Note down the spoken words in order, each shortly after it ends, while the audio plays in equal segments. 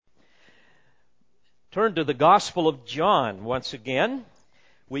Turn to the Gospel of John once again.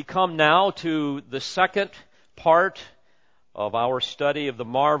 We come now to the second part of our study of the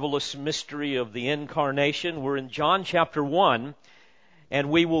marvelous mystery of the Incarnation. We're in John chapter 1, and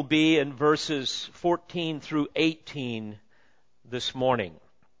we will be in verses 14 through 18 this morning.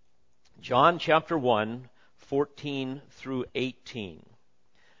 John chapter 1, 14 through 18.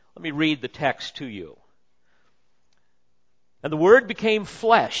 Let me read the text to you. And the Word became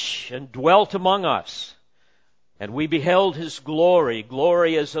flesh and dwelt among us. And we beheld His glory,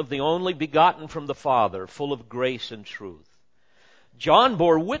 glory as of the only begotten from the Father, full of grace and truth. John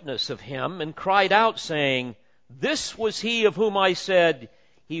bore witness of Him and cried out, saying, This was He of whom I said,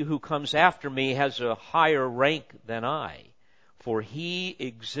 He who comes after me has a higher rank than I, for He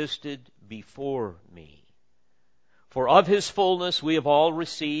existed before me. For of His fullness we have all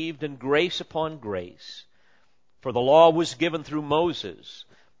received, and grace upon grace. For the law was given through Moses.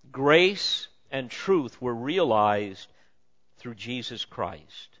 Grace and truth were realized through Jesus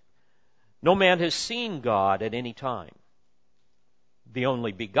Christ. No man has seen God at any time. The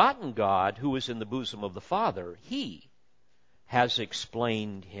only begotten God, who is in the bosom of the Father, He has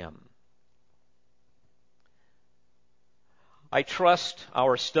explained Him. I trust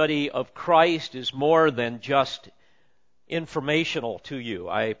our study of Christ is more than just informational to you.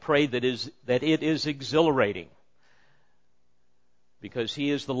 I pray that it is exhilarating, because He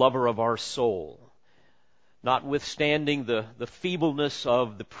is the lover of our soul. Notwithstanding the feebleness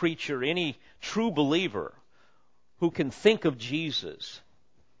of the preacher, any true believer who can think of Jesus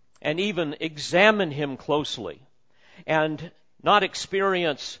and even examine Him closely and not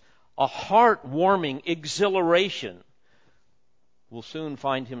experience a heart-warming exhilaration will soon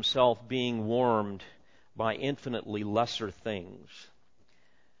find himself being warmed by infinitely lesser things.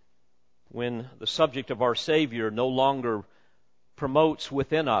 When the subject of our Savior no longer promotes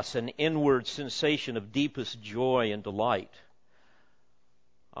within us an inward sensation of deepest joy and delight,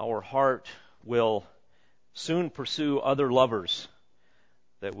 our heart will soon pursue other lovers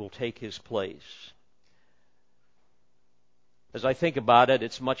that will take His place. As I think about it,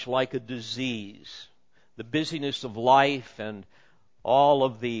 it's much like a disease. The busyness of life and all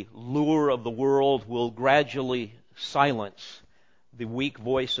of the lure of the world will gradually silence the weak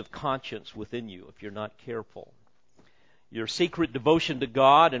voice of conscience within you if you're not careful. Your secret devotion to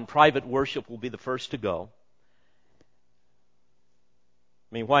God and private worship will be the first to go.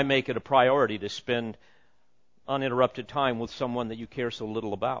 I mean, why make it a priority to spend uninterrupted time with someone that you care so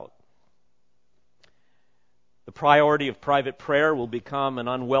little about? The priority of private prayer will become an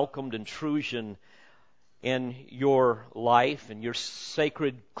unwelcomed intrusion in your life, and your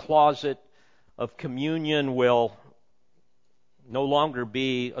sacred closet of communion will no longer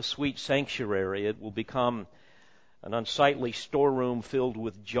be a sweet sanctuary. It will become an unsightly storeroom filled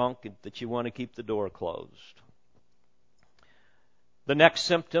with junk that you want to keep the door closed. The next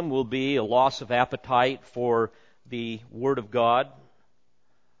symptom will be a loss of appetite for the Word of God,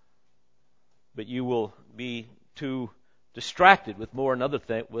 but you will be too distracted with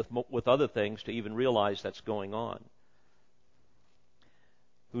with other things to even realize that's going on.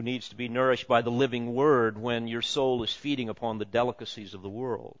 Who needs to be nourished by the living Word when your soul is feeding upon the delicacies of the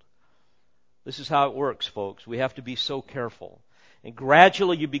world? This is how it works, folks. We have to be so careful. And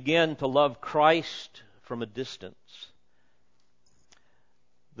gradually you begin to love Christ from a distance.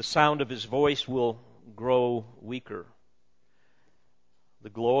 The sound of His voice will grow weaker. The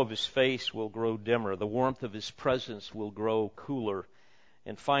glow of His face will grow dimmer. The warmth of His presence will grow cooler.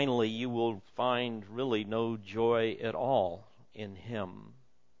 And finally, you will find really no joy at all in Him.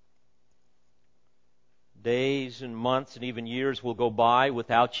 Days and months and even years will go by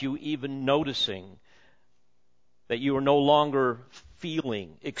without you even noticing that you are no longer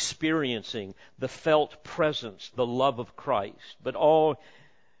feeling, experiencing the felt presence, the love of Christ. But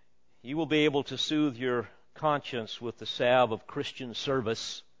you will be able to soothe your conscience with the salve of Christian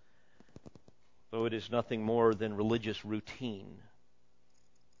service, though it is nothing more than religious routine.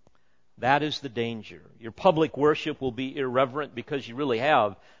 That is the danger. Your public worship will be irreverent because you really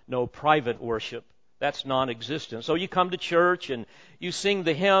have no private worship. That's non-existent. So you come to church and you sing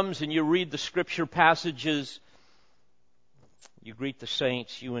the hymns and you read the scripture passages. You greet the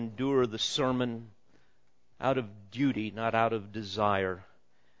saints. You endure the sermon out of duty, not out of desire.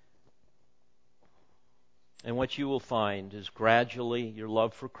 And what you will find is gradually your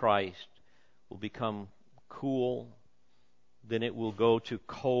love for Christ will become cool, then it will go to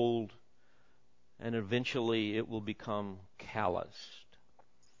cold, and eventually it will become calloused.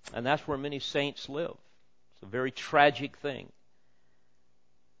 And that's where many saints live. It's a very tragic thing.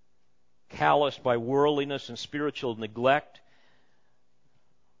 Calloused by worldliness and spiritual neglect.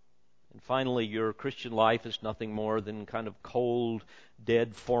 And And finally, your Christian life is nothing more than kind of cold,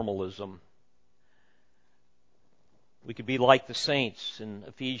 dead formalism. We could be like the saints in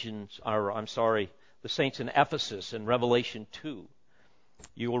the saints in Ephesus in Revelation 2.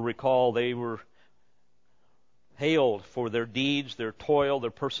 You will recall they were hailed for their deeds, their toil,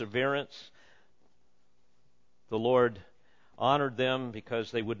 their perseverance. The Lord honored them because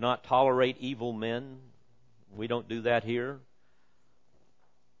they would not tolerate evil men. We don't do that here.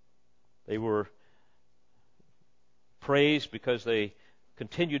 They were praised because they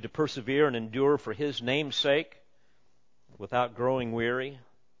continued to persevere and endure for His name's sake without growing weary.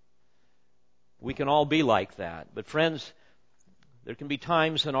 We can all be like that. But friends, there can be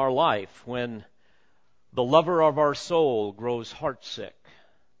times in our life when the lover of our soul grows heartsick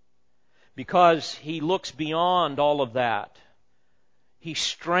because he looks beyond all of that. He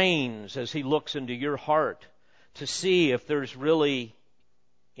strains as he looks into your heart to see if there's really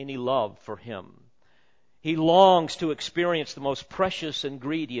any love for Him. He longs to experience the most precious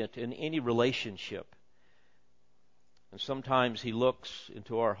ingredient in any relationship. And sometimes he looks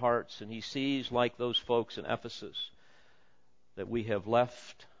into our hearts and he sees, like those folks in Ephesus, that we have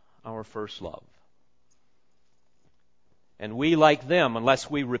left our first love. And we, like them, unless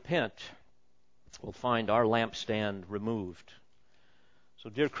we repent, will find our lampstand removed. So,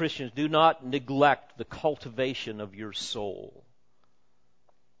 dear Christians, do not neglect the cultivation of your soul.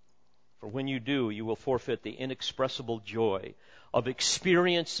 For when you do, you will forfeit the inexpressible joy of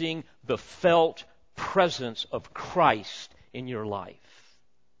experiencing the felt presence of Christ in your life.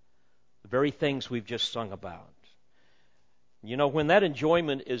 The very things we've just sung about. You know, when that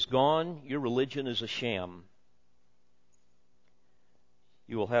enjoyment is gone, your religion is a sham.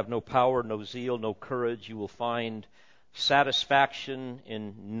 You will have no power, no zeal, no courage. You will find satisfaction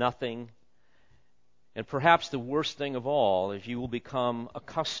in nothing. And perhaps the worst thing of all is you will become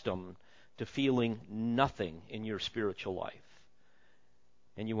accustomed to feeling nothing in your spiritual life.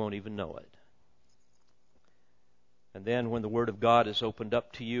 And you won't even know it. And then when the Word of God is opened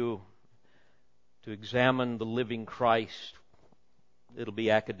up to you to examine the living Christ, it'll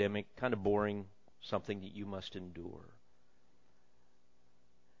be academic, kind of boring, something that you must endure.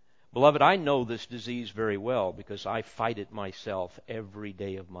 Beloved, I know this disease very well because I fight it myself every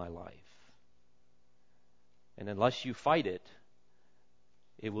day of my life. And unless you fight it,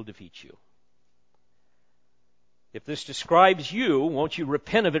 it will defeat you. If this describes you, won't you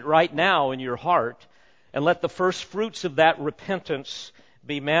repent of it right now in your heart and let the first fruits of that repentance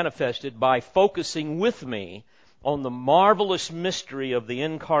be manifested by focusing with me on the marvelous mystery of the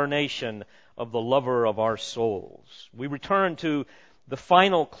incarnation of the lover of our souls. We return to the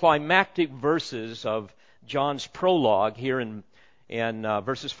final climactic verses of John's prologue here in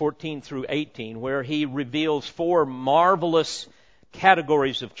verses 14 through 18, where he reveals four marvelous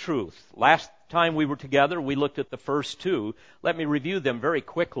categories of truth. Last time we were together, we looked at the first two. Let me review them very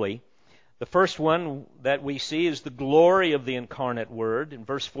quickly. The first one that we see is the glory of the incarnate Word. In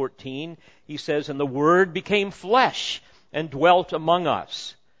verse 14, he says, "And the Word became flesh and dwelt among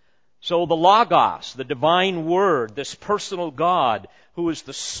us." So the Logos, the divine Word, this personal God who is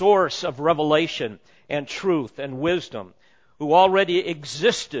the source of revelation and truth and wisdom, who already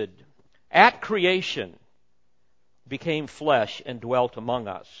existed at creation, became flesh and dwelt among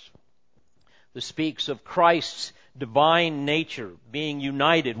us. This speaks of Christ's divine nature being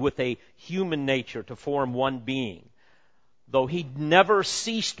united with a human nature to form one being. Though he never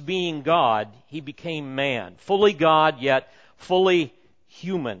ceased being God, he became man, fully God yet fully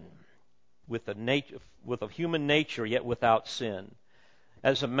human, with a human nature yet without sin.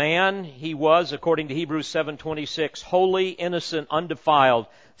 As a man, he was, according to Hebrews 7:26, holy, innocent, undefiled,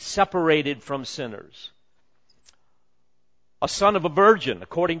 separated from sinners. A son of a virgin,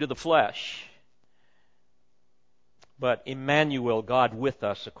 according to the flesh. But Emmanuel, God with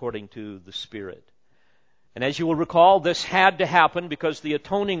us, according to the Spirit. And as you will recall, this had to happen because the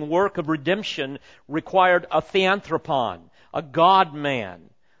atoning work of redemption required a theanthropon, a God-man.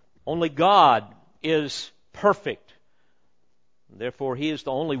 Only God is perfect. Therefore, He is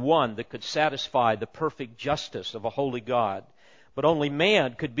the only one that could satisfy the perfect justice of a holy God. But only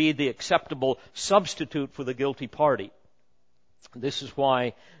man could be the acceptable substitute for the guilty party. This is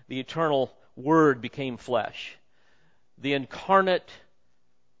why the eternal Word became flesh. The incarnate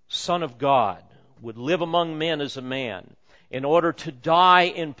Son of God would live among men as a man in order to die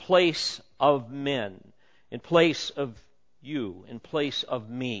in place of men, in place of you, in place of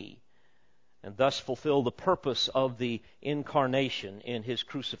me, and thus fulfill the purpose of the incarnation in His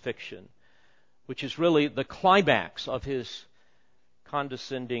crucifixion, which is really the climax of His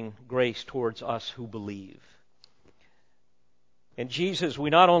condescending grace towards us who believe. In Jesus, we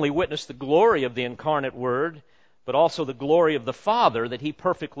not only witness the glory of the incarnate Word, but also the glory of the Father that He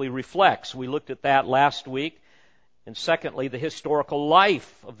perfectly reflects. We looked at that last week. And secondly, the historical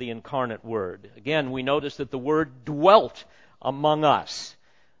life of the incarnate Word. Again, we notice that the Word dwelt among us.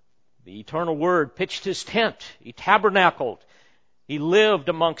 The eternal Word pitched His tent. He tabernacled. He lived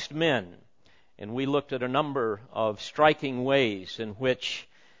amongst men. And we looked at a number of striking ways in which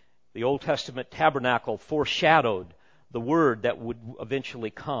the Old Testament tabernacle foreshadowed the Word that would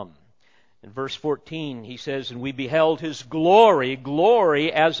eventually come. In verse 14, he says, "And we beheld His glory,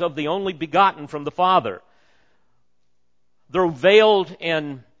 glory as of the only begotten from the Father." Though veiled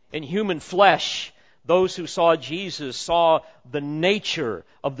in human flesh, those who saw Jesus saw the nature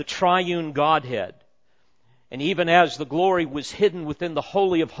of the triune Godhead. And even as the glory was hidden within the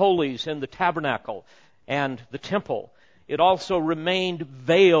Holy of Holies in the tabernacle and the temple, it also remained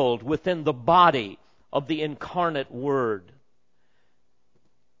veiled within the body of the incarnate Word.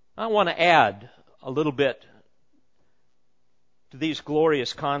 I want to add a little bit to these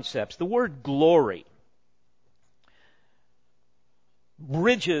glorious concepts. The word glory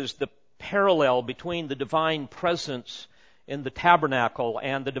bridges the parallel between the divine presence in the tabernacle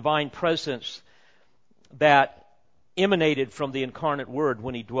and the divine presence that emanated from the incarnate Word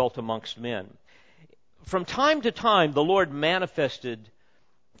when He dwelt amongst men. From time to time, the Lord manifested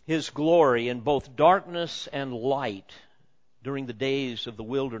His glory in both darkness and light during the days of the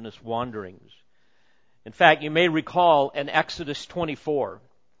wilderness wanderings. In fact, you may recall in Exodus 24,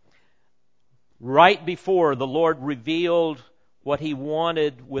 right before the Lord revealed what He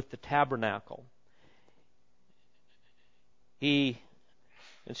wanted with the tabernacle, He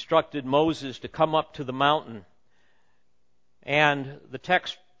instructed Moses to come up to the mountain. And the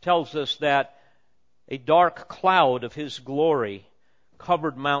text tells us that a dark cloud of His glory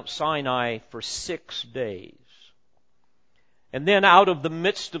covered Mount Sinai for 6 days. And then out of the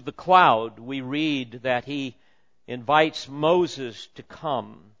midst of the cloud, we read that He invites Moses to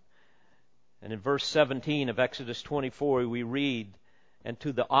come. And in verse 17 of Exodus 24, we read, "And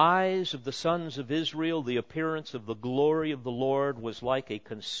to the eyes of the sons of Israel, the appearance of the glory of the Lord was like a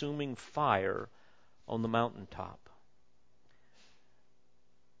consuming fire on the mountaintop."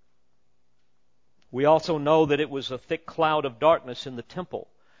 We also know that it was a thick cloud of darkness in the temple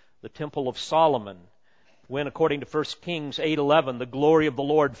of Solomon, when, according to 1 Kings 8:11, the glory of the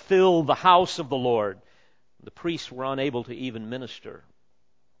Lord filled the house of the Lord. The priests were unable to even minister.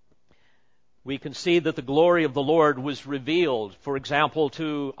 We can see that the glory of the Lord was revealed, for example,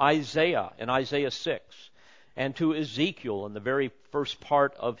 to Isaiah in Isaiah 6, and to Ezekiel in the very first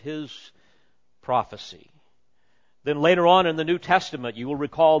part of his prophecy. Then later on in the New Testament, you will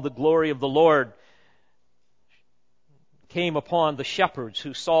recall the glory of the Lord came upon the shepherds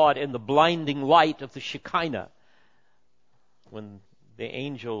who saw it in the blinding light of the Shekinah when the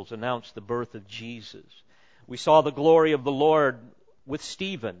angels announced the birth of Jesus. We saw the glory of the Lord with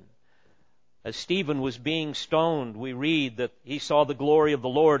Stephen. As Stephen was being stoned, we read that he saw the glory of the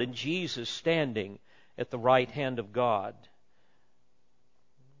Lord and Jesus standing at the right hand of God.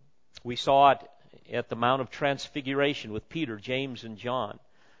 We saw it at the Mount of Transfiguration with Peter, James, and John.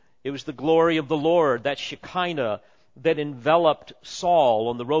 It was the glory of the Lord, that Shekinah that enveloped Saul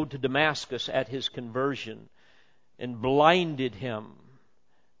on the road to Damascus at his conversion and blinded him,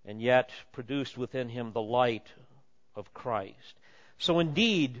 and yet produced within him the light of Christ. So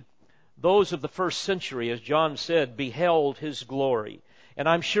indeed, those of the first century, as John said, beheld His glory. And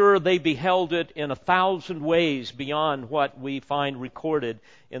I'm sure they beheld it in 1,000 ways beyond what we find recorded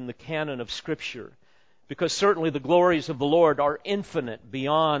in the canon of Scripture. Because certainly the glories of the Lord are infinite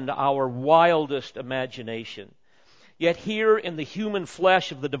beyond our wildest imagination. Yet here in the human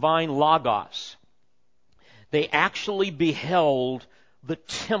flesh of the divine Logos, they actually beheld the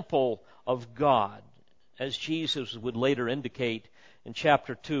temple of God, as Jesus would later indicate in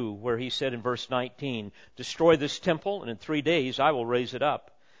chapter 2, where He said in verse 19, "Destroy this temple, and in 3 days I will raise it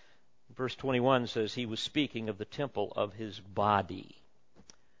up." Verse 21 says He was speaking of the temple of His body.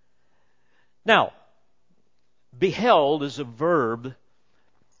 Now, beheld is a verb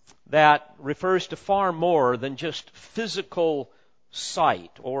that refers to far more than just physical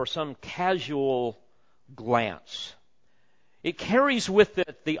sight or some casual glance. It carries with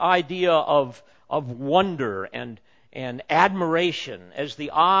it the idea of wonder and admiration as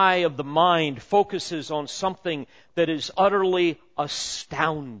the eye of the mind focuses on something that is utterly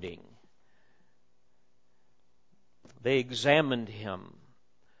astounding. They examined Him.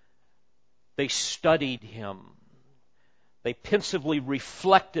 They studied Him. They pensively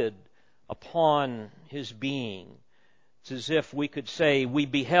reflected upon His being. It's as if we could say, we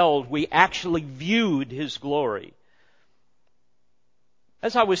beheld, we actually viewed His glory.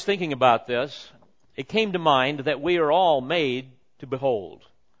 As I was thinking about this, it came to mind that we are all made to behold.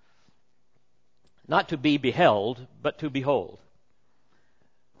 Not to be beheld, but to behold.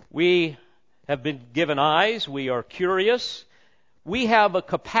 We have been given eyes. We are curious. We have a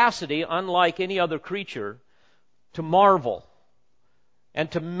capacity, unlike any other creature, to marvel and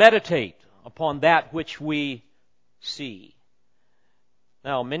to meditate upon that which we see.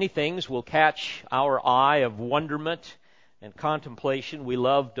 Now, many things will catch our eye of wonderment and contemplation. We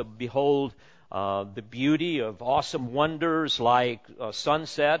love to behold the beauty of awesome wonders like a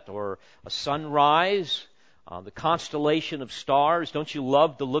sunset or a sunrise, the constellation of stars. Don't you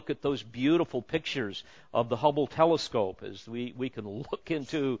love to look at those beautiful pictures of the Hubble telescope as we can look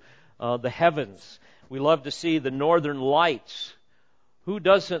into the heavens? We love to see the northern lights. Who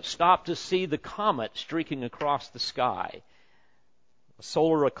doesn't stop to see the comet streaking across the sky? A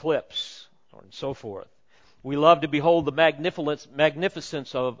solar eclipse, and so forth. We love to behold the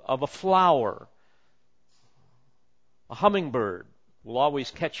magnificence of a flower. A hummingbird will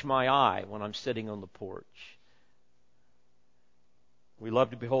always catch my eye when I'm sitting on the porch. We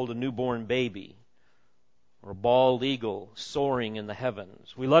love to behold a newborn baby or a bald eagle soaring in the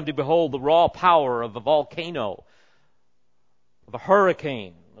heavens. We love to behold the raw power of a volcano, of a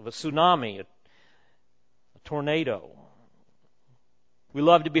hurricane, of a tsunami, a tornado. We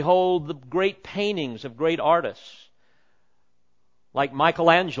love to behold the great paintings of great artists like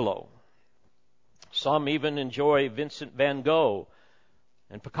Michelangelo. Some even enjoy Vincent van Gogh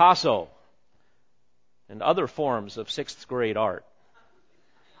and Picasso and other forms of sixth grade art.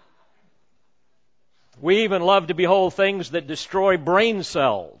 We even love to behold things that destroy brain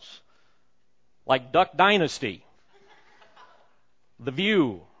cells like Duck Dynasty, The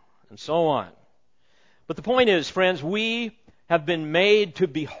View, and so on. But the point is, friends, we have been made to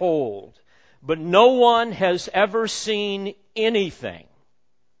behold, but no one has ever seen anything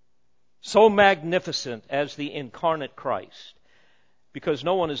so magnificent as the incarnate Christ, because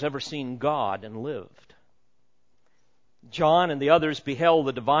no one has ever seen God and lived. John and the others beheld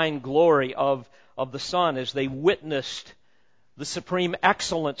the divine glory of the Son as they witnessed the supreme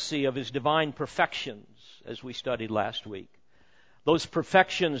excellency of His divine perfections, as we studied last week. Those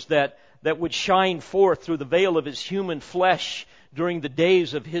perfections that would shine forth through the veil of His human flesh during the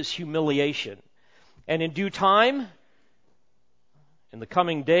days of His humiliation. And in due time, in the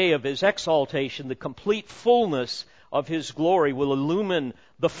coming day of His exaltation, the complete fullness of His glory will illumine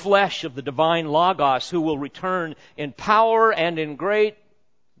the flesh of the divine Logos, who will return in power and in great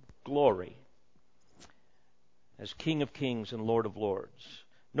glory as King of Kings and Lord of Lords.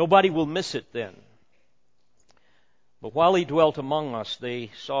 Nobody will miss it then. But while He dwelt among us,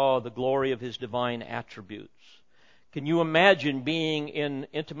 they saw the glory of His divine attributes. Can you imagine being in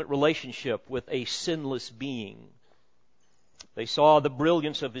intimate relationship with a sinless being? They saw the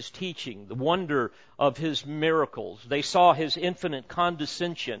brilliance of His teaching, the wonder of His miracles. They saw His infinite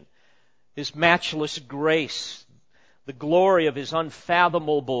condescension, His matchless grace, the glory of His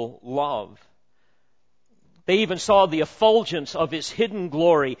unfathomable love. They even saw the effulgence of His hidden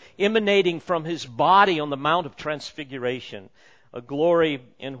glory emanating from His body on the Mount of Transfiguration, a glory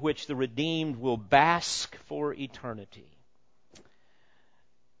in which the redeemed will bask for eternity.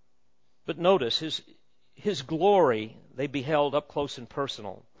 But notice, His glory they beheld up close and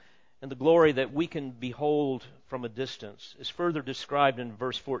personal, and the glory that we can behold from a distance is further described in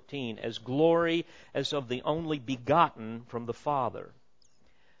verse 14 as glory as of the only begotten from the Father.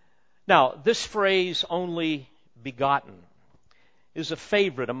 Now, this phrase, only begotten, is a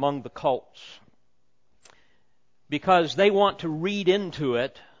favorite among the cults because they want to read into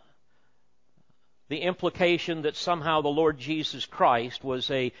it the implication that somehow the Lord Jesus Christ was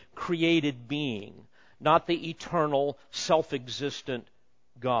a created being, not the eternal, self-existent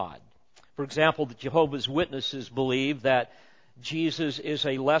God. For example, the Jehovah's Witnesses believe that Jesus is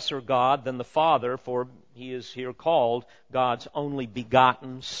a lesser God than the Father, for He is here called God's only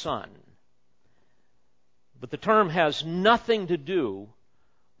begotten Son. But the term has nothing to do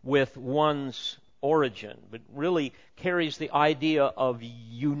with one's origin, but really carries the idea of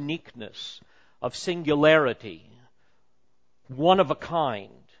uniqueness, of singularity, one of a kind.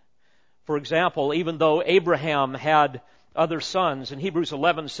 For example, even though Abraham had other sons, in Hebrews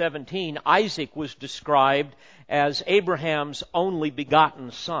 11:17, Isaac was described as Abraham's only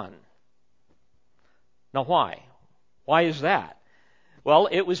begotten son. Now why? Why is that? Well,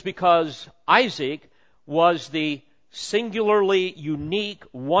 it was because Isaac was the singularly unique,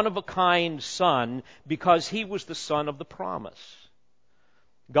 one-of-a-kind son because he was the son of the promise.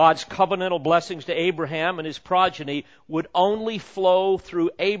 God's covenantal blessings to Abraham and his progeny would only flow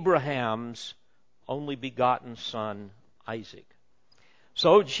through Abraham's only begotten son, Isaac.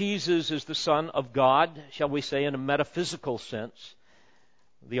 So Jesus is the Son of God, shall we say, in a metaphysical sense,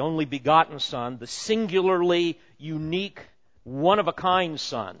 the only begotten Son, the singularly unique, one-of-a-kind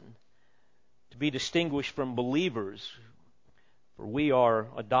Son, to be distinguished from believers, for we are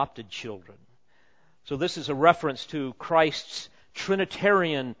adopted children. So this is a reference to Christ's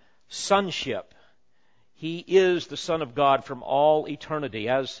Trinitarian sonship. He is the Son of God from all eternity,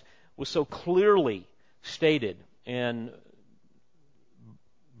 as was so clearly stated in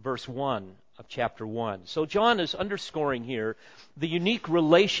verse 1 of chapter 1. So John is underscoring here the unique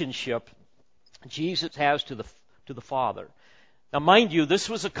relationship Jesus has to the Father. Now, mind you, this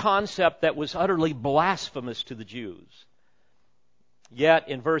was a concept that was utterly blasphemous to the Jews. Yet,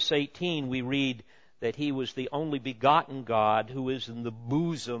 in verse 18, we read that He was the only begotten God who is in the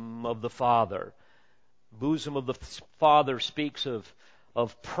bosom of the Father. Bosom of the Father speaks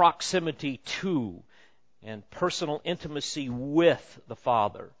of proximity to and personal intimacy with the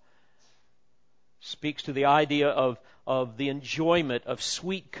Father. Speaks to the idea of the enjoyment of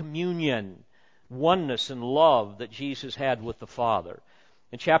sweet communion, oneness and love that Jesus had with the Father.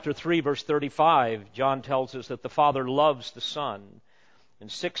 In chapter 3, verse 35, John tells us that the Father loves the Son. In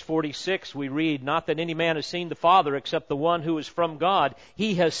 6:46, we read, "Not that any man has seen the Father except the one who is from God.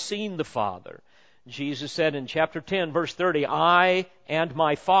 He has seen the Father." Jesus said in chapter 10, verse 30, "I and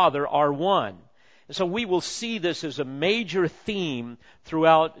my Father are one." And so we will see this as a major theme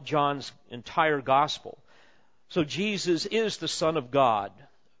throughout John's entire gospel. So Jesus is the Son of God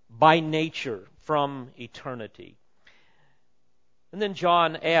by nature from eternity. And then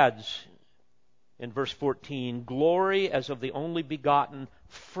John adds in verse 14, "Glory as of the only begotten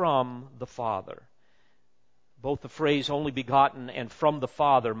from the Father." Both the phrase only begotten and from the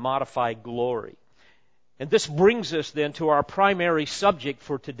Father modify glory. And this brings us then to our primary subject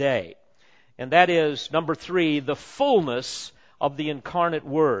for today. And that is, number 3, the fullness of the incarnate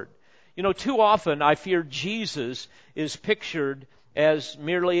Word. You know, too often I fear Jesus is pictured as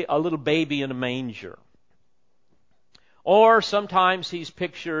merely a little baby in a manger. Or sometimes He's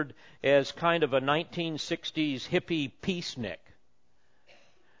pictured as kind of a 1960s hippie peacenik.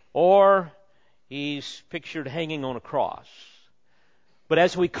 Or He's pictured hanging on a cross. But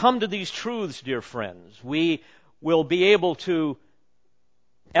as we come to these truths, dear friends, we will be able to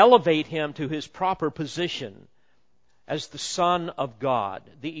elevate Him to His proper position as the Son of God,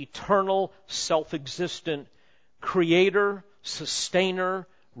 the eternal, self-existent Creator, Sustainer,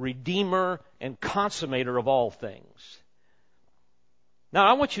 Redeemer, and Consummator of all things. Now,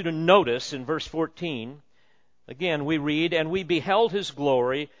 I want you to notice in verse 14, again we read, "And we beheld His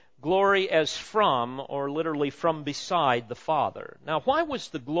glory, glory as from," or literally from beside, "the Father." Now, why was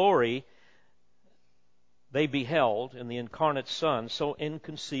the glory they beheld in the incarnate Son so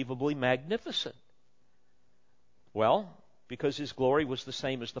inconceivably magnificent? Well, because His glory was the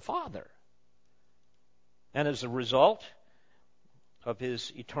same as the Father. And as a result of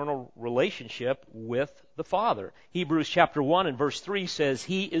His eternal relationship with the Father. Hebrews chapter 1 and verse 3 says,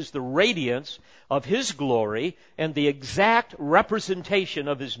 "He is the radiance of His glory and the exact representation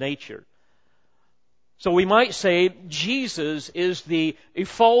of His nature." So we might say Jesus is the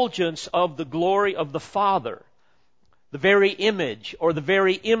effulgence of the glory of the Father, the very image or the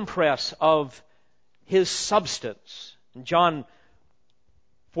very impress of His substance. In John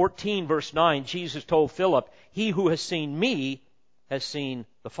 14 verse 9, Jesus told Philip, "He who has seen me has seen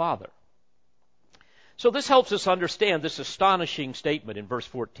the Father." So this helps us understand this astonishing statement in verse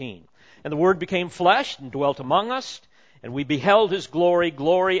 14. "And the Word became flesh and dwelt among us, and we beheld His glory,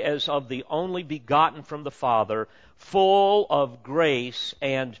 glory as of the only begotten from the Father, full of grace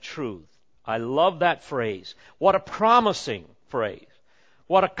and truth." I love that phrase. What a promising phrase.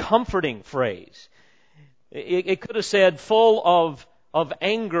 What a comforting phrase. It could have said full of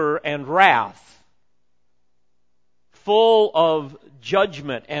anger and wrath, full of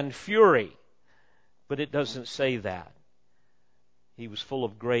judgment and fury, but it doesn't say that. He was full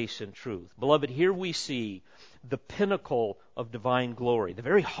of grace and truth. Beloved, here we see the pinnacle of divine glory, the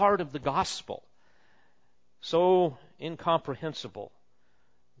very heart of the gospel, so incomprehensible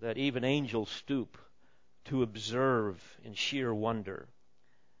that even angels stoop to observe in sheer wonder.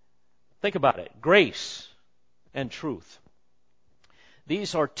 Think about it. Grace and truth.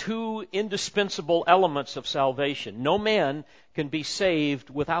 These are two indispensable elements of salvation. No man can be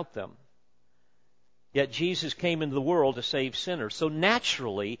saved without them. Yet Jesus came into the world to save sinners. So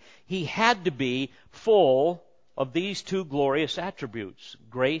naturally, He had to be full of these two glorious attributes,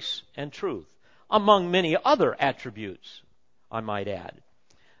 grace and truth, among many other attributes, I might add.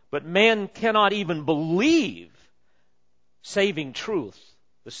 But man cannot even believe saving truth,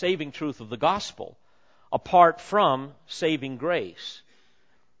 the saving truth of the gospel, apart from saving grace.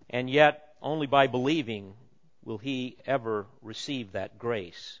 and yet only by believing will he ever receive that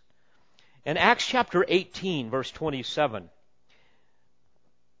grace. In Acts chapter 18, verse 27,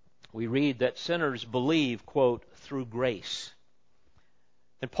 we read that sinners believe, quote, through grace.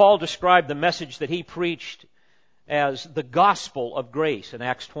 And Paul described the message that he preached as the gospel of grace in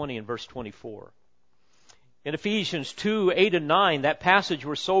Acts 20 and verse 24. In Ephesians 2, 8 and 9, that passage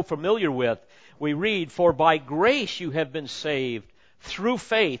we're so familiar with, we read, "For by grace you have been saved through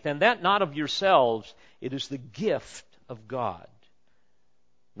faith, and that not of yourselves, it is the gift of God,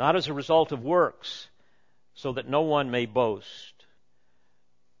 not as a result of works, so that no one may boast."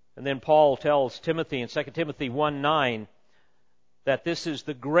 And then Paul tells Timothy in 2 Timothy 1:9 that this is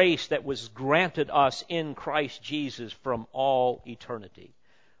the grace that was granted us in Christ Jesus from all eternity,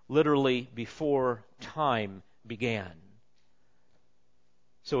 literally before time began.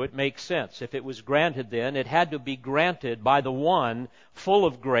 So it makes sense. If it was granted then, it had to be granted by the one full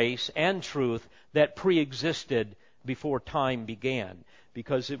of grace and truth that preexisted before time began,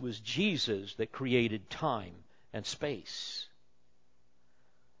 because it was Jesus that created time and space.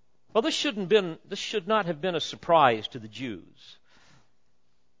 Well, this should not have been a surprise to the Jews.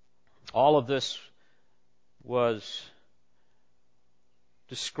 All of this was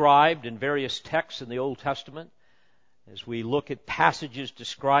described in various texts in the Old Testament. As we look at passages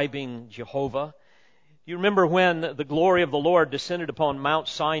describing Jehovah, you remember when the glory of the Lord descended upon Mount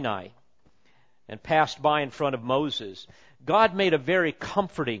Sinai and passed by in front of Moses, God made a very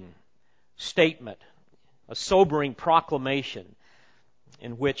comforting statement, a sobering proclamation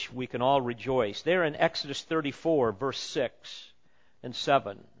in which we can all rejoice. There in Exodus 34, verse 6 and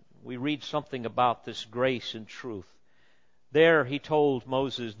 7, we read something about this grace and truth. There he told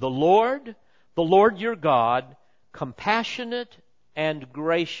Moses, the Lord your God, compassionate and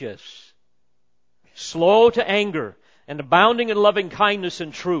gracious, slow to anger, and abounding in loving kindness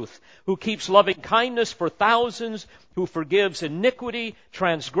and truth, who keeps loving kindness for thousands, who forgives iniquity,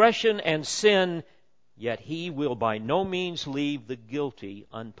 transgression, and sin, yet he will by no means leave the guilty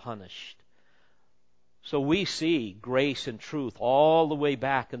unpunished. So we see grace and truth all the way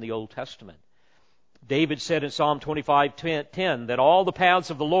back in the Old Testament. David said in Psalm 25:10 that all the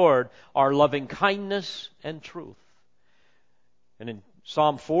paths of the Lord are loving kindness and truth. And in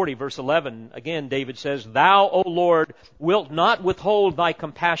Psalm 40, verse 11, again David says, Thou, O Lord, wilt not withhold thy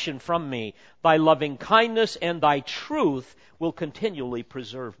compassion from me. Thy loving kindness and thy truth will continually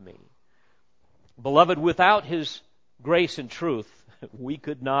preserve me. Beloved, without his grace and truth, we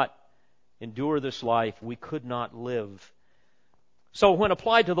could not endure this life. We could not live. So when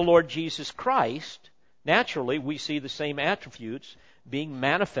applied to the Lord Jesus Christ, naturally we see the same attributes being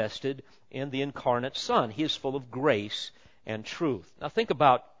manifested in the incarnate Son. He is full of grace and truth. Now think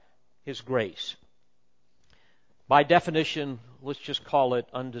about his grace. By definition, let's just call it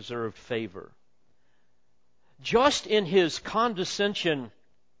undeserved favor. Just in his condescension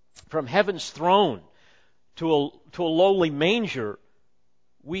from heaven's throne to a lowly manger,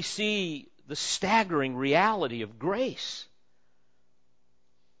 we see the staggering reality of grace.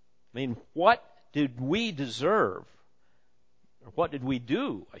 I mean, what did we deserve, or what did we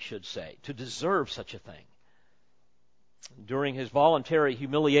do, I should say, to deserve such a thing? During his voluntary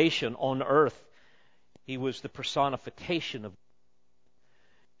humiliation on earth, he was the personification of.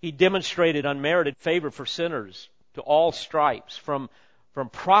 He demonstrated unmerited favor for sinners to all stripes, from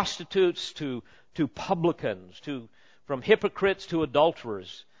prostitutes to publicans, from hypocrites to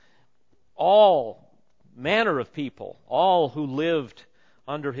adulterers, all manner of people, all who lived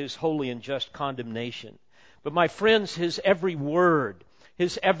under his holy and just condemnation. But my friends, his every word,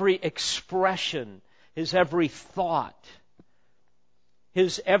 his every expression, his every thought,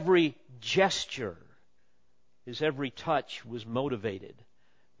 his every gesture, his every touch was motivated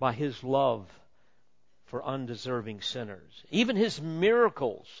by his love for undeserving sinners. Even his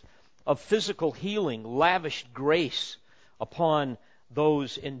miracles of physical healing lavished grace upon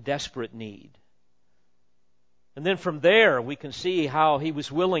those in desperate need. And then from there we can see how he was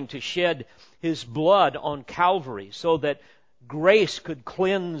willing to shed his blood on Calvary so that grace could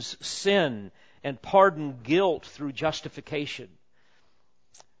cleanse sin and pardon guilt through justification.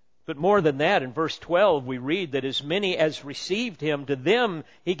 But more than that, in verse 12 we read that as many as received him, to them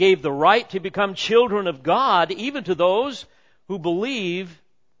he gave the right to become children of God, even to those who believe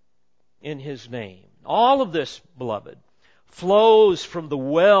in his name. All of this, beloved, flows from the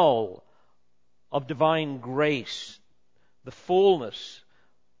well of divine grace, the fullness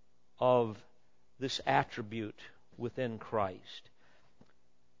of this attribute within Christ.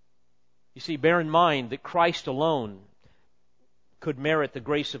 You see, bear in mind that Christ alone could merit the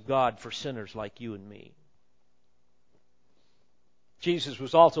grace of God for sinners like you and me. Jesus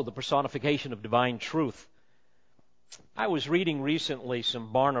was also the personification of divine truth. I was reading recently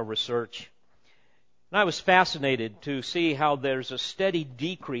some Barna research, and I was fascinated to see how there's a steady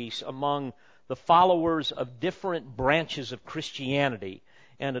decrease among the followers of different branches of Christianity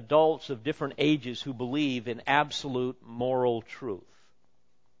and adults of different ages who believe in absolute moral truth.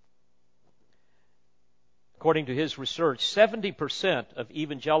 According to his research, 70% of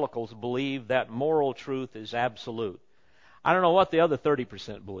evangelicals believe that moral truth is absolute. I don't know what the other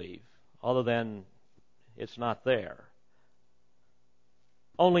 30% believe, other than it's not there.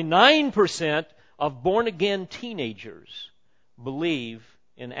 Only 9% of born-again teenagers believe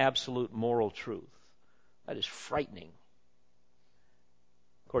in absolute moral truth. That is frightening.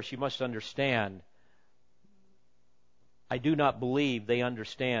 Of course, you must understand, I do not believe they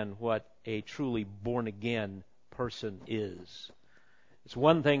understand what a truly born-again person is. It's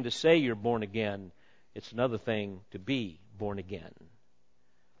one thing to say you're born again. It's another thing to be born again.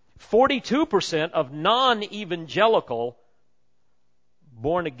 42% of non-evangelical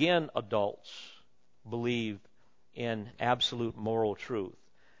born-again adults believe in absolute moral truth.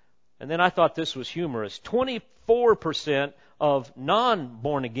 And then I thought this was humorous. 24% of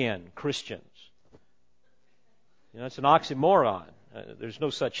non-born-again Christians. It's an oxymoron. There's no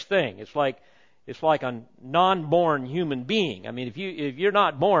such thing. It's like a non-born human being. I mean, if you're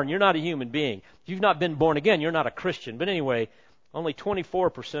not born, you're not a human being. If you've not been born again, you're not a Christian. But anyway, only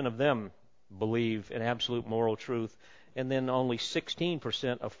 24% of them believe in absolute moral truth, and then only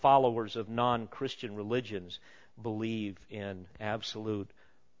 16% of followers of non-Christian religions believe in absolute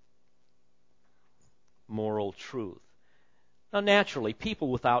moral truth. Now, naturally, people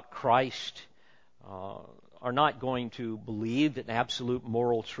without Christ are not going to believe in absolute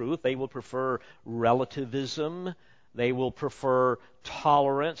moral truth. They will prefer relativism. They will prefer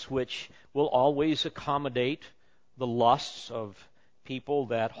tolerance, which will always accommodate the lusts of people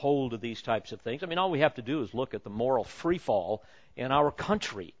that hold to these types of things. I mean, all we have to do is look at the moral freefall in our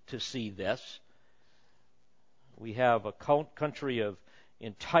country to see this. We have a country of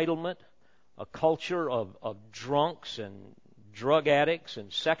entitlement, a culture of drunks and drug addicts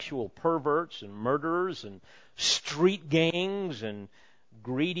and sexual perverts and murderers and street gangs and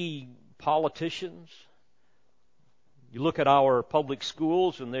greedy politicians. You look at our public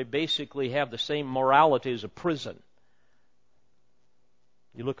schools and they basically have the same morality as a prison.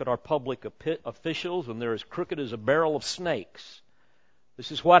 You look at our public officials and they're as crooked as a barrel of snakes.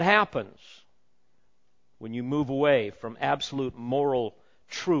 This is what happens when you move away from absolute moral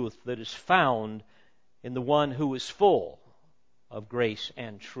truth that is found in the one who is full of grace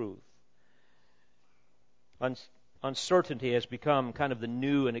and truth. Uncertainty has become kind of the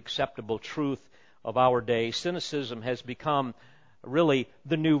new and acceptable truth of our day. Cynicism has become really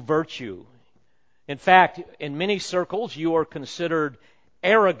the new virtue. In fact, in many circles, you are considered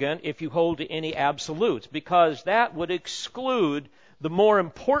arrogant if you hold to any absolutes, because that would exclude the more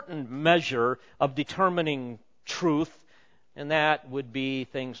important measure of determining truth, and that would be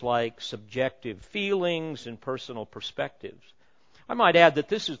things like subjective feelings and personal perspectives. I might add that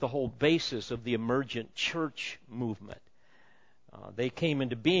this is the whole basis of the emergent church movement. They came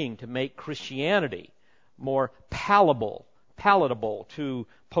into being to make Christianity more palatable to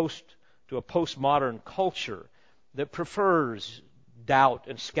a postmodern culture that prefers doubt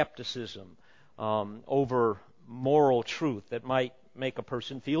and skepticism over moral truth that might make a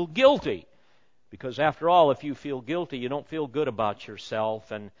person feel guilty. Because after all, if you feel guilty, you don't feel good about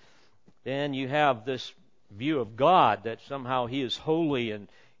yourself, and then you have this view of God that somehow He is holy and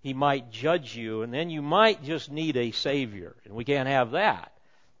He might judge you, and then you might just need a Savior, and we can't have that.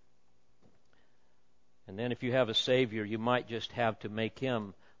 And then if you have a Savior, you might just have to make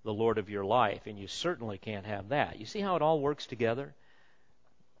Him the Lord of your life, and you certainly can't have that. You see how it all works together?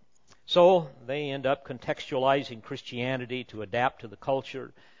 So they end up contextualizing Christianity to adapt to the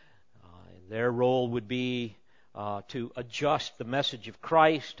culture. Their role would be to adjust the message of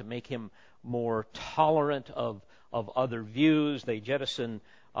Christ, to make Him more tolerant of other views. They jettison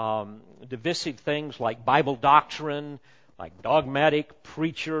divisive things like Bible doctrine, like dogmatic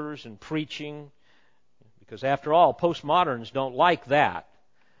preachers and preaching, because after all, postmoderns don't like that.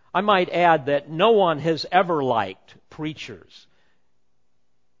 I might add that no one has ever liked preachers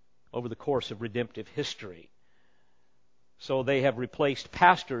over the course of redemptive history. So they have replaced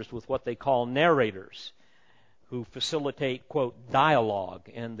pastors with what they call narrators, who facilitate, quote, dialogue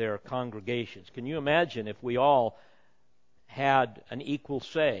in their congregations. Can you imagine if we all had an equal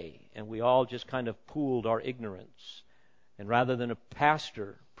say and we all just kind of pooled our ignorance, and rather than a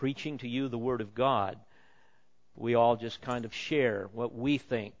pastor preaching to you the Word of God, we all just kind of share what we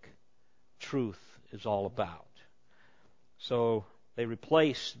think truth is all about. So They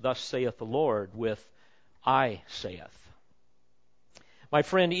replace, thus saith the Lord, with I saith. My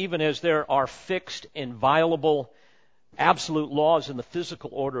friend, even as there are fixed, inviolable, absolute laws in the physical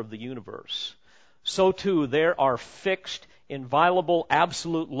order of the universe, so too there are fixed, inviolable,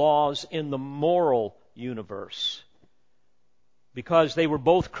 absolute laws in the moral universe. Because they were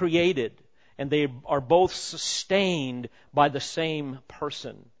both created and they are both sustained by the same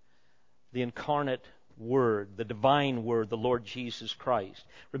person, the incarnate Word, the divine Word, the Lord Jesus Christ.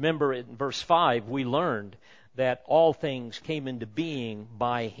 Remember in verse 5 we learned that all things came into being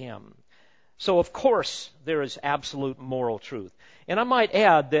by Him. So of course there is absolute moral truth. And I might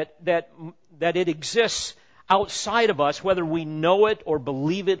add that it exists outside of us whether we know it or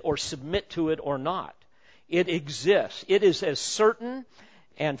believe it or submit to it or not. It exists. It is as certain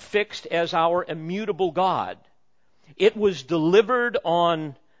and fixed as our immutable God. It was delivered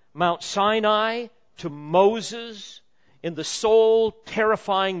on Mount Sinai to Moses in the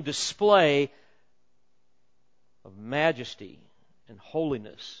soul-terrifying display of majesty and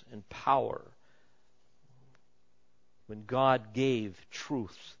holiness and power when God gave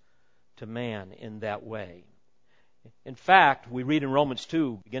truth to man in that way. In fact, we read in Romans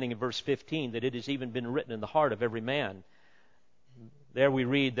 2, beginning in verse 15, that it has even been written in the heart of every man. There we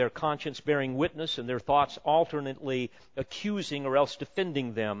read, their conscience bearing witness and their thoughts alternately accusing or else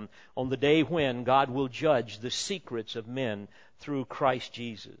defending them on the day when God will judge the secrets of men through Christ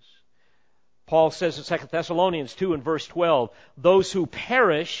Jesus. Paul says in 2 Thessalonians 2 and verse 12, those who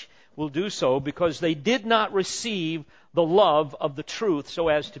perish will do so because they did not receive the love of the truth so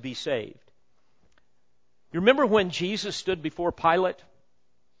as to be saved. You remember when Jesus stood before Pilate?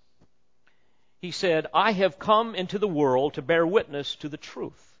 He said, I have come into the world to bear witness to the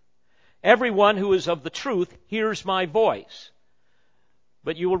truth. Everyone who is of the truth hears my voice.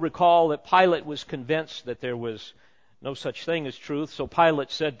 But you will recall that Pilate was convinced that there was no such thing as truth. So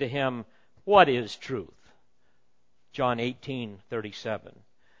Pilate said to him, what is truth? John 18:37.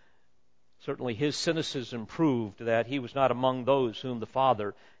 Certainly his cynicism proved that he was not among those whom the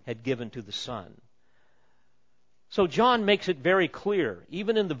Father had given to the Son. So John makes it very clear,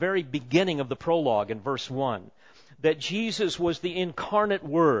 even in the very beginning of the prologue in verse 1, that Jesus was the incarnate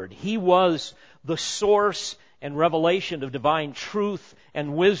Word. He was the source and revelation of divine truth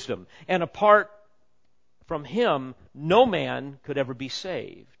and wisdom. And apart from Him, no man could ever be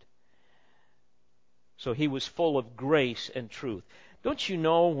saved. So He was full of grace and truth. Don't you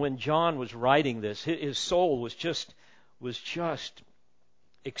know when John was writing this, his soul was just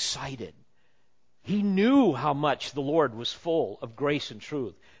excited. He knew how much the Lord was full of grace and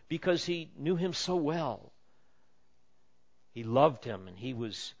truth because he knew Him so well. He loved Him and he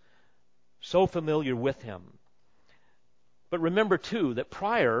was so familiar with Him. But remember too that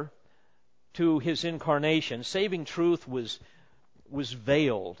prior to His incarnation, saving truth was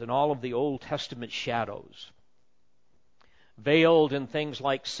veiled in all of the Old Testament shadows. Veiled in things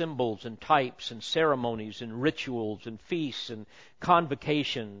like symbols and types and ceremonies and rituals and feasts and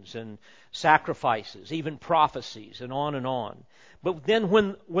convocations and sacrifices, even prophecies, and on and on. But then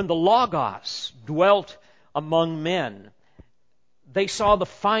when the Logos dwelt among men, they saw the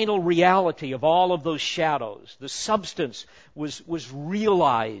final reality of all of those shadows. The substance was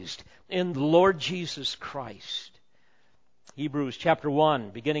realized in the Lord Jesus Christ. Hebrews chapter 1,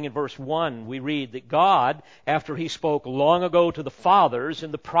 beginning in verse 1, we read that God, after He spoke long ago to the fathers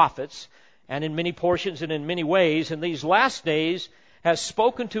and the prophets, and in many portions and in many ways, in these last days, has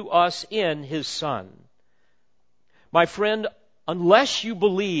spoken to us in His Son. My friend, unless you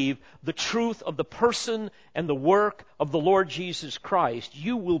believe the truth of the person and the work of the Lord Jesus Christ,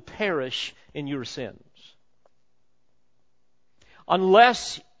 you will perish in your sins.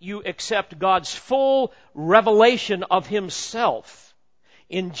 Unless you accept God's full revelation of Himself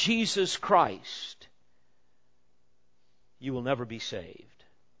in Jesus Christ, you will never be saved.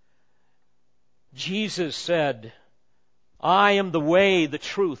 Jesus said, I am the way, the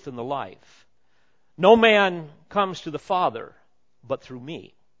truth, and the life. No man comes to the Father but through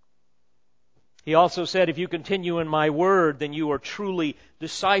me. He also said, if you continue in my word, then you are truly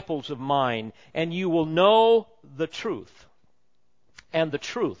disciples of mine, and you will know the truth. And the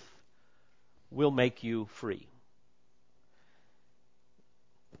truth will make you free.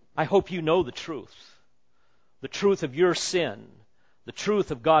 I hope you know the truth of your sin, the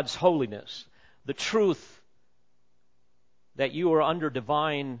truth of God's holiness, the truth that you are under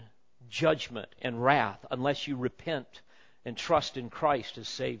divine judgment and wrath unless you repent and trust in Christ as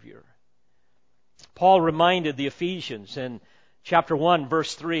Savior. Paul reminded the Ephesians in chapter 1,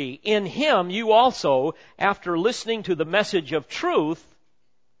 verse 3, in Him you also, after listening to the message of truth,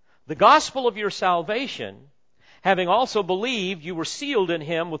 the gospel of your salvation, Having also believed, you were sealed in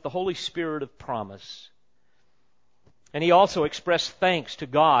him with the Holy Spirit of promise. And he also expressed thanks to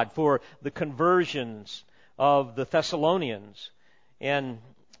God for the conversions of the Thessalonians. In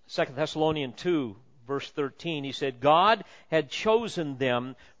 2 Thessalonians 2, verse 13, he said, God had chosen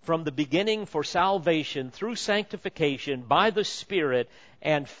them from the beginning for salvation through sanctification by the Spirit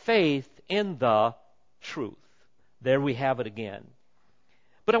and faith in the truth. There we have it again.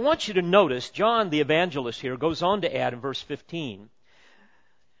 But I want you to notice, John the evangelist here goes on to add in verse 15,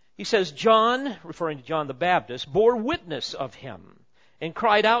 he says, John, referring to John the Baptist, bore witness of him and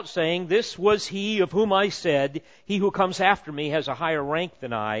cried out, saying, this was he of whom I said, he who comes after me has a higher rank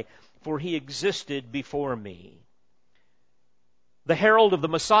than I, for he existed before me. The herald of the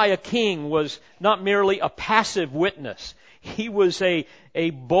Messiah King was not merely a passive witness. He was a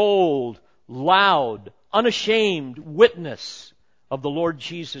bold, loud, unashamed witness of the Lord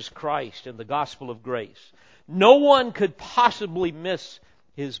Jesus Christ and the gospel of grace. No one could possibly miss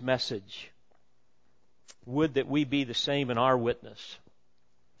his message. Would that we be the same in our witness.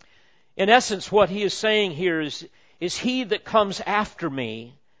 In essence, what he is saying here is he that comes after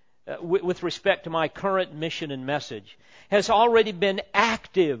me, with respect to my current mission and message, has already been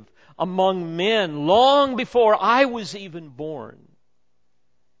active among men long before I was even born.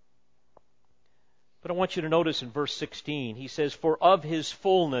 But I want you to notice in verse 16, he says, for of his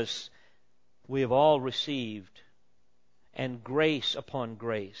fullness we have all received, and grace upon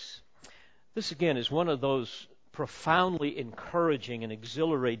grace. This again is one of those profoundly encouraging and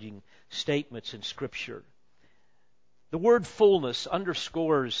exhilarating statements in Scripture. The word fullness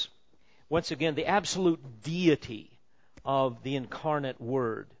underscores, once again, the absolute deity of the incarnate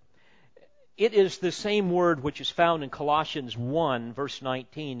Word. It is the same word which is found in Colossians 1, verse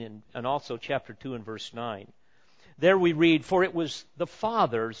 19, and also chapter 2 and verse 9. There we read, for it was the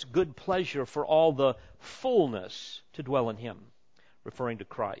Father's good pleasure for all the fullness to dwell in him, referring to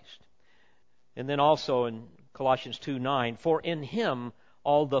Christ. And then also in Colossians 2:9, for in him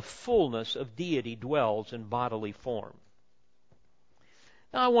all the fullness of deity dwells in bodily form.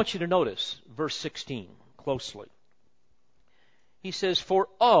 Now I want you to notice verse 16 closely. He says, for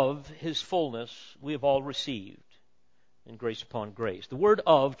of his fullness we have all received, in grace upon grace. The word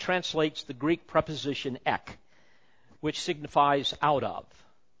of translates the Greek preposition ek, which signifies out of.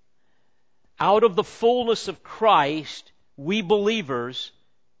 Out of the fullness of Christ, we believers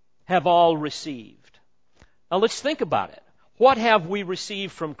have all received. Now let's think about it. What have we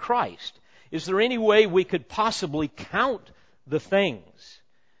received from Christ? Is there any way we could possibly count the things?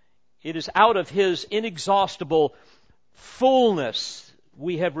 It is out of his inexhaustible fullness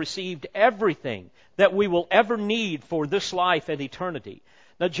we have received everything that we will ever need for this life and eternity.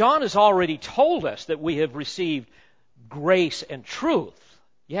 Now John has already told us that we have received grace and truth.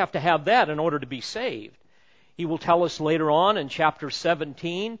 You have to have that in order to be saved. He will tell us later on in chapter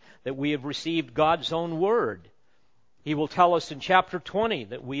 17 that we have received God's own word. He will tell us in chapter 20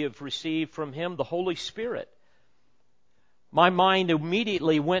 that we have received from him the Holy Spirit. My mind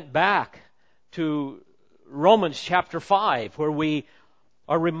immediately went back to Romans chapter 5, where we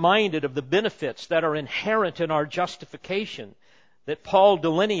are reminded of the benefits that are inherent in our justification that Paul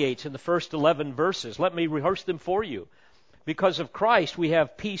delineates in the first 11 verses. Let me rehearse them for you. Because of Christ, we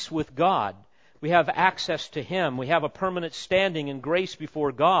have peace with God. We have access to him. We have a permanent standing in grace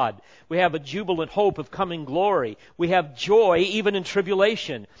before God. We have a jubilant hope of coming glory. We have joy even in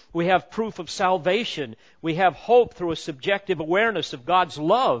tribulation. We have proof of salvation. We have hope through a subjective awareness of God's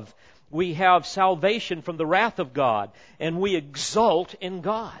love. We have salvation from the wrath of God. And we exult in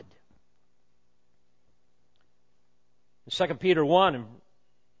God. In 2 Peter 1, in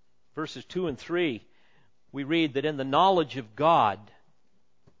verses 2 and 3, we read that in the knowledge of God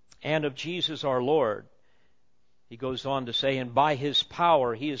and of Jesus our Lord, he goes on to say, and by his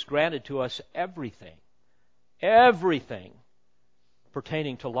power he has granted to us everything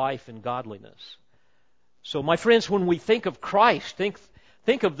pertaining to life and godliness. So my friends, when we think of Christ,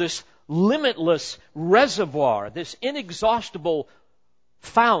 think of this limitless reservoir, this inexhaustible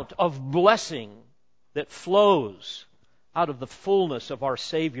fount of blessing that flows out of the fullness of our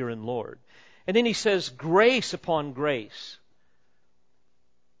Savior and Lord. And then he says, grace upon grace.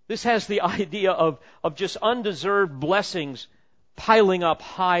 This has the idea of just undeserved blessings piling up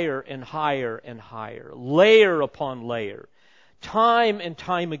higher and higher and higher, layer upon layer, time and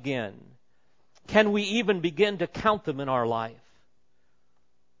time again. Can we even begin to count them in our life?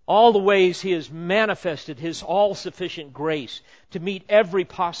 All the ways he has manifested his all-sufficient grace to meet every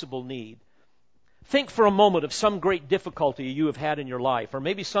possible need. Think for a moment of some great difficulty you have had in your life, or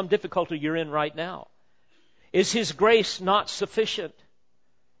maybe some difficulty you're in right now. Is his grace not sufficient?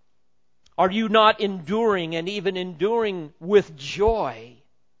 Are you not enduring and even enduring with joy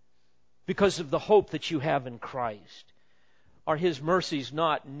because of the hope that you have in Christ? Are His mercies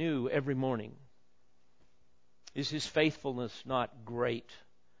not new every morning? Is His faithfulness not great?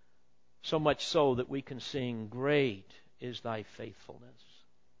 So much so that we can sing, "Great is thy faithfulness."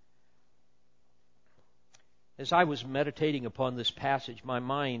 As I was meditating upon this passage, my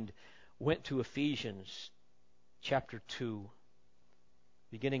mind went to Ephesians chapter 2.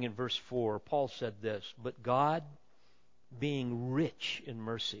 Beginning in verse 4, Paul said this, "But God, being rich in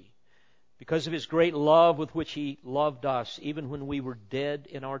mercy, because of His great love with which He loved us, even when we were dead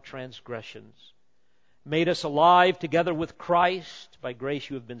in our transgressions, made us alive together with Christ. By grace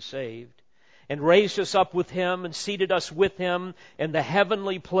you have been saved, and raised us up with Him, and seated us with Him in the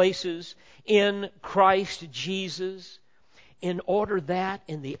heavenly places in Christ Jesus, in order that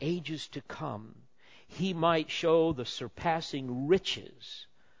in the ages to come He might show the surpassing riches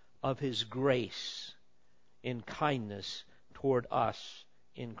of His grace in kindness toward us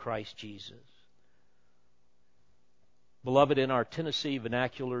in Christ Jesus." Beloved, in our Tennessee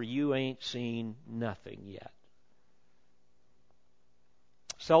vernacular, you ain't seen nothing yet.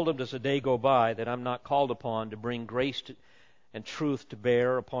 Seldom does a day go by that I'm not called upon to bring grace and truth to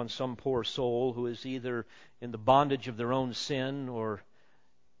bear upon some poor soul who is either in the bondage of their own sin or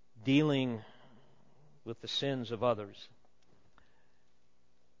dealing with the sins of others.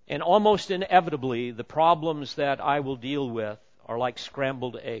 And almost inevitably, the problems that I will deal with are like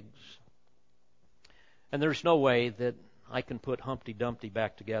scrambled eggs. And there's no way that I can put Humpty Dumpty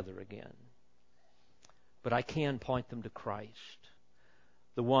back together again. But I can point them to Christ,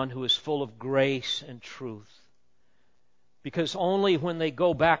 the one who is full of grace and truth. Because only when they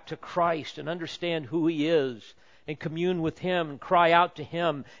go back to Christ and understand who He is and commune with Him and cry out to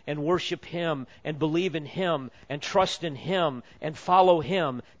Him and worship Him and believe in Him and trust in Him and follow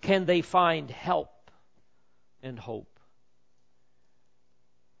Him, can they find help and hope.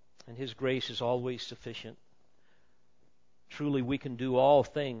 And His grace is always sufficient. Truly, we can do all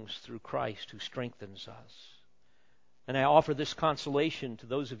things through Christ who strengthens us. And I offer this consolation to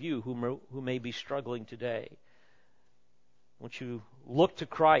those of you who may be struggling today. Won't you look to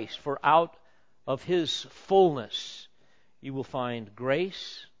Christ, for out of His fullness you will find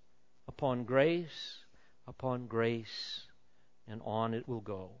grace upon grace upon grace, and on it will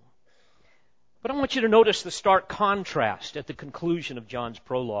go. But I want you to notice the stark contrast at the conclusion of John's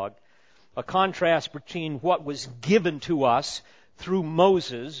prologue. A contrast between what was given to us through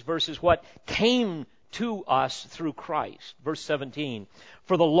Moses versus what came to us through Christ. Verse 17,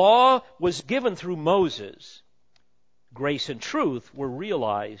 "For the law was given through Moses. Grace and truth were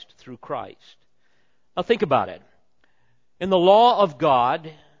realized through Christ." Now think about it. In the law of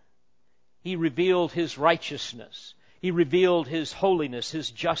God, He revealed His righteousness. He revealed His holiness,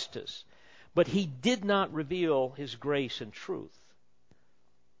 His justice. But He did not reveal His grace and truth.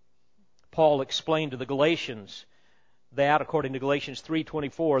 Paul explained to the Galatians that, according to Galatians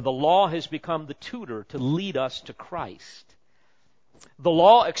 3:24, the law has become the tutor to lead us to Christ. The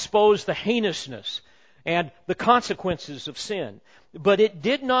law exposed the heinousness and the consequences of sin, but it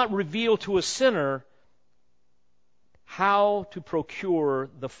did not reveal to a sinner how to procure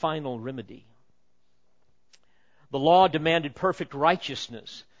the final remedy. The law demanded perfect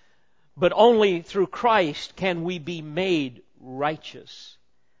righteousness, but only through Christ can we be made righteous.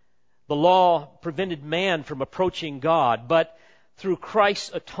 The law prevented man from approaching God, but through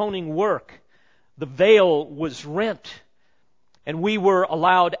Christ's atoning work, the veil was rent, and we were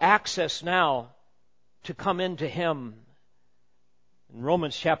allowed access now to come into Him. In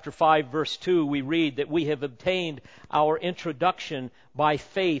Romans chapter 5, verse 2, we read that we have obtained our introduction by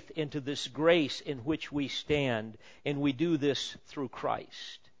faith into this grace in which we stand, and we do this through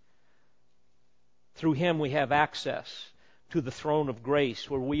Christ. Through Him we have access to the throne of grace,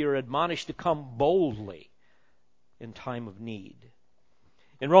 where we are admonished to come boldly in time of need.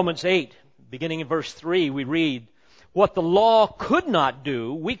 In Romans 8, beginning in verse 3, we read, "What the law could not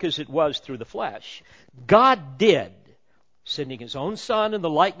do, weak as it was through the flesh, God did, sending His own Son in the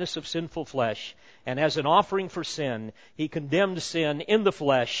likeness of sinful flesh, and as an offering for sin, He condemned sin in the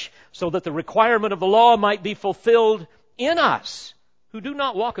flesh, so that the requirement of the law might be fulfilled in us, who do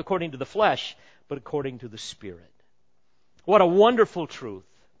not walk according to the flesh, but according to the Spirit." What a wonderful truth.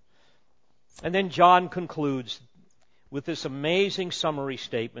 And then John concludes with this amazing summary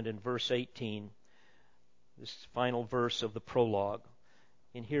statement in verse 18, this final verse of the prologue.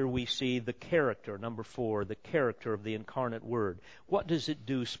 And here we see the character, number 4, the character of the incarnate Word. What does it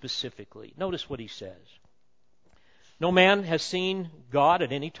do specifically? Notice what he says. "No man has seen God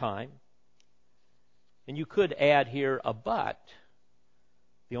at any time." And you could add here a but,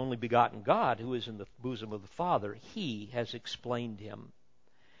 the only begotten God who is in the bosom of the Father, He has explained Him.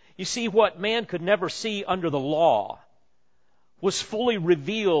 You see, what man could never see under the law was fully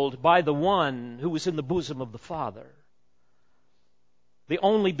revealed by the one who was in the bosom of the Father. The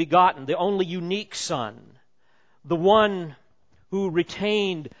only begotten, the only unique Son, the one who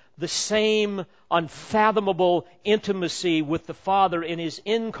retained the same unfathomable intimacy with the Father in His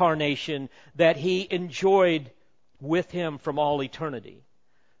incarnation that He enjoyed with Him from all eternity.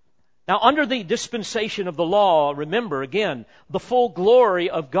 Now, under the dispensation of the law, remember again, the full glory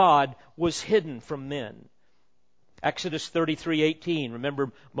of God was hidden from men. Exodus 33:18,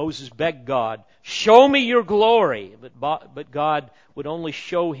 remember Moses begged God, "Show me your glory." But God would only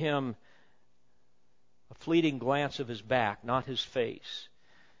show him a fleeting glance of His back, not His face.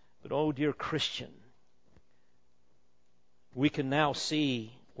 But oh, dear Christian, we can now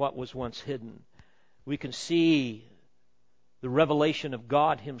see what was once hidden. We can see the revelation of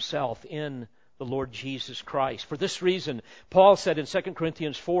God Himself in the Lord Jesus Christ. For this reason, Paul said in 2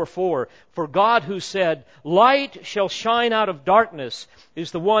 Corinthians 4:4, "For God who said, 'Light shall shine out of darkness,'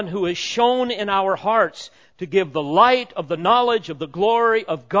 is the one who has shone in our hearts to give the light of the knowledge of the glory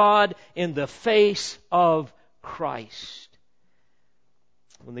of God in the face of Christ."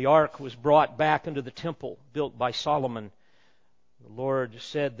 When the ark was brought back into the temple built by Solomon, the Lord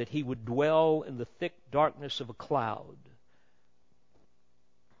said that He would dwell in the thick darkness of a cloud.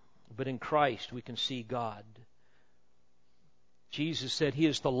 But in Christ we can see God. Jesus said He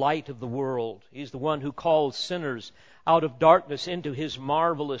is the light of the world. He is the one who calls sinners out of darkness into His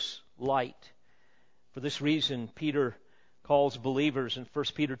marvelous light. For this reason, Peter calls believers in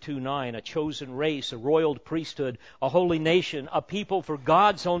 1 Peter 2:9 a chosen race, a royal priesthood, a holy nation, a people for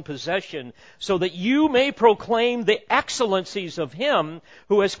God's own possession, so that you may proclaim the excellencies of Him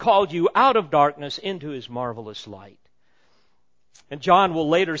who has called you out of darkness into His marvelous light. And John will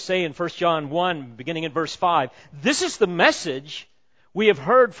later say in 1 John 1, beginning in verse 5, "This is the message we have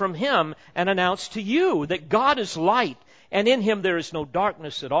heard from Him and announced to you, that God is light, and in Him there is no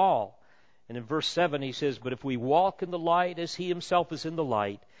darkness at all." And in verse 7 he says, "But if we walk in the light as He Himself is in the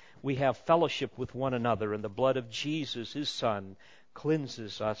light, we have fellowship with one another, and the blood of Jesus, His Son,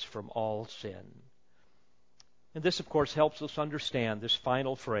 cleanses us from all sin." And this, of course, helps us understand this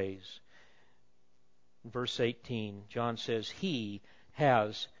final phrase. In verse 18, John says, "He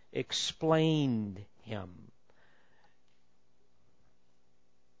has explained Him."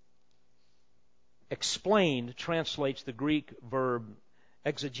 Explained translates the Greek verb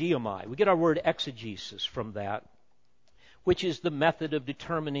exegeomai. We get our word exegesis from that, which is the method of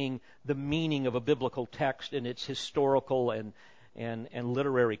determining the meaning of a biblical text in its historical and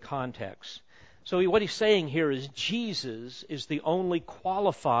literary context. So what he's saying here is Jesus is the only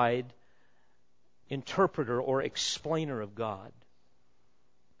qualified interpreter or explainer of God.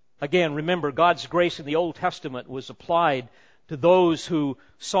 Again, remember, God's grace in the Old Testament was applied to those who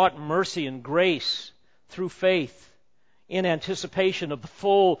sought mercy and grace through faith in anticipation of the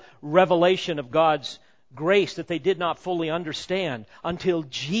full revelation of God's grace that they did not fully understand until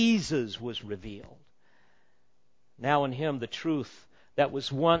Jesus was revealed. Now in Him, the truth that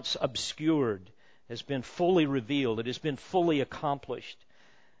was once obscured has been fully revealed. It has been fully accomplished.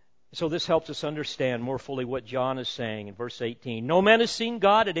 So this helps us understand more fully what John is saying in verse 18. "No man has seen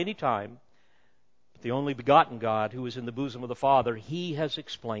God at any time, but the only begotten God who is in the bosom of the Father, He has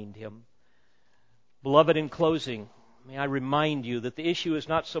explained Him." Beloved, in closing, may I remind you that the issue is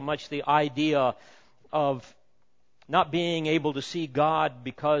not so much the idea of not being able to see God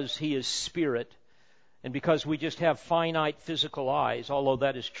because He is Spirit and because we just have finite physical eyes, although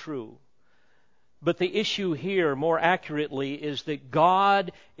that is true. But the issue here, more accurately, is that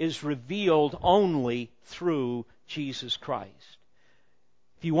God is revealed only through Jesus Christ.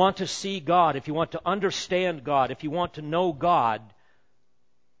 If you want to see God, if you want to understand God, if you want to know God,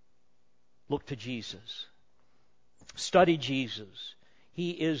 look to Jesus. Study Jesus.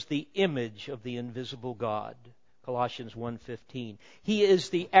 He is the image of the invisible God. Colossians 1:15. He is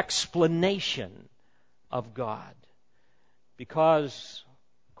the explanation of God. Because,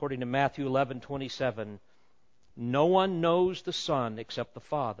 according to Matthew 11:27, no one knows the Son except the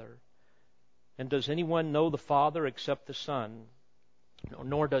Father. And does anyone know the Father except the Son?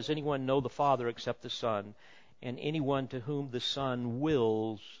 Nor does anyone know the Father except the Son, and anyone to whom the Son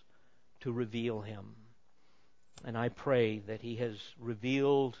wills to reveal Him. And I pray that He has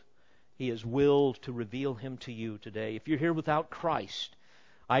willed to reveal Him to you today. If you're here without Christ,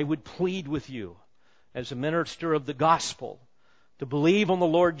 I would plead with you as a minister of the gospel to believe on the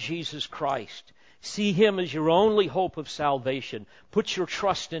Lord Jesus Christ. See Him as your only hope of salvation. Put your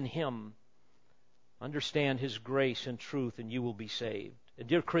trust in Him. Understand His grace and truth, and you will be saved. And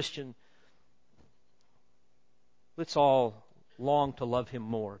dear Christian, let's all long to love Him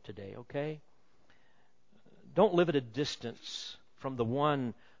more today, okay? Don't live at a distance from the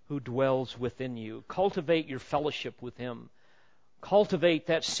one who dwells within you. Cultivate your fellowship with Him. Cultivate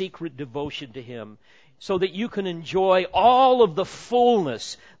that secret devotion to Him so that you can enjoy all of the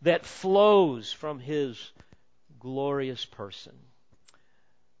fullness that flows from His glorious person.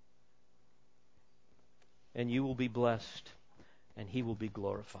 And you will be blessed, and He will be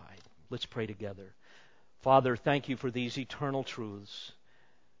glorified. Let's pray together. Father, thank You for these eternal truths.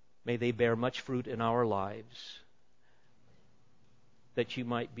 May they bear much fruit in our lives, that You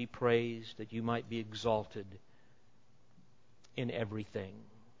might be praised, that You might be exalted in everything.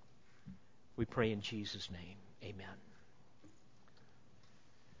 We pray in Jesus' name. Amen.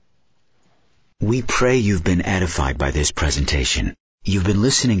 We pray you've been edified by this presentation. You've been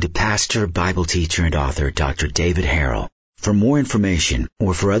listening to Pastor, Bible teacher, and author Dr. David Harrell. For more information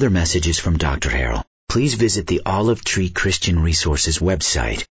or for other messages from Dr. Harrell, please visit the Olive Tree Christian Resources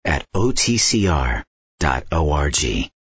website at otcr.org.